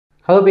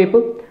Hello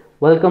people,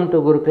 welcome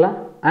to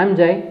Gurukula. I am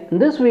Jai. In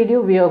this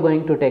video we are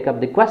going to take up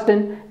the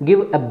question,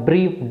 give a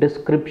brief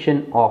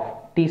description of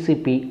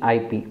TCP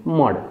IP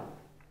model.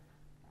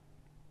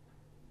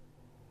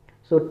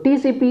 So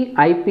TCP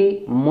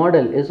IP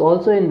model is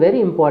also a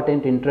very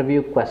important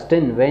interview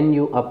question when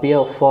you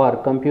appear for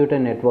computer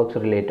networks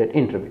related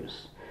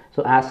interviews.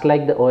 So as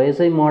like the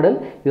OSI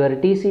model, your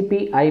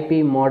TCP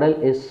IP model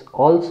is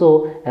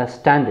also a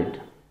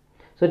standard.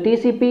 So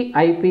TCP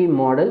IP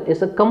model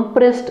is a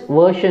compressed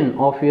version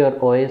of your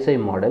OSI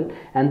model,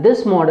 and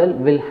this model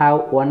will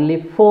have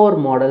only 4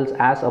 models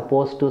as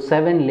opposed to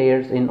 7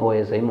 layers in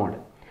OSI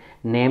model,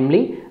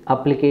 namely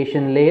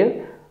application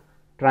layer,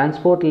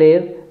 transport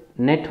layer,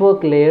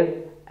 network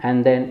layer,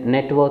 and then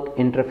network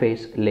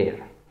interface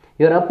layer.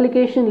 Your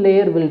application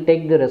layer will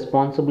take the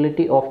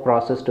responsibility of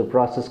process to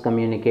process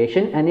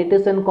communication, and it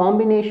is a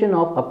combination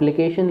of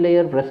application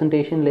layer,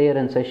 presentation layer,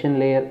 and session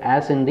layer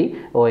as in the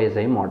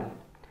OSI model.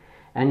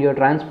 And your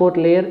transport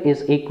layer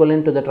is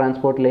equivalent to the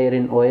transport layer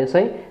in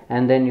OSI,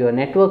 and then your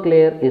network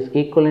layer is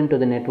equivalent to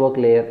the network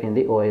layer in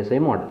the OSI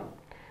model.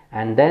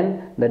 And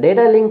then the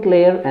data link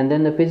layer and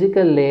then the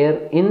physical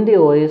layer in the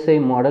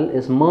OSI model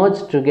is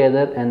merged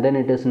together, and then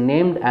it is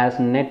named as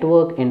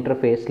network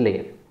interface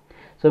layer.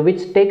 So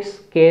which takes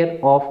care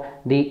of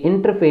the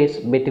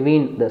interface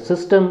between the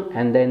system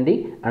and then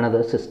the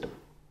another system.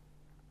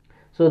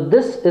 So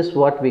this is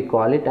what we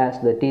call it as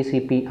the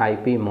TCP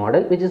IP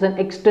model, which is an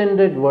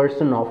extended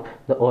version of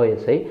the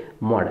OSI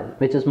model,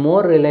 which is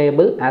more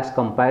reliable as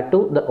compared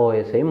to the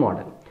OSI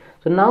model.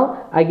 So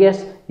now I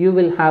guess you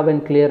will have a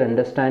clear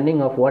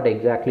understanding of what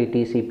exactly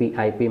TCP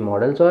IP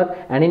models are,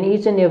 and in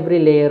each and every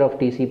layer of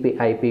TCP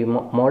IP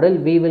model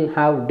we will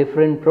have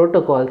different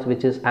protocols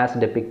which is as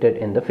depicted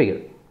in the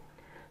figure.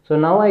 So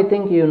now I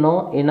think you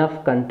know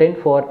enough content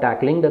for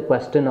tackling the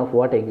question of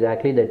what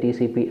exactly the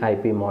TCP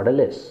IP model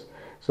is.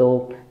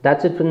 So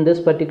that's it from this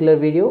particular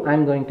video.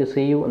 I'm going to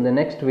see you in the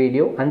next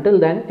video. Until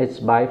then, it's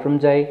bye from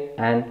Jai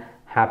and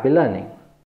happy learning.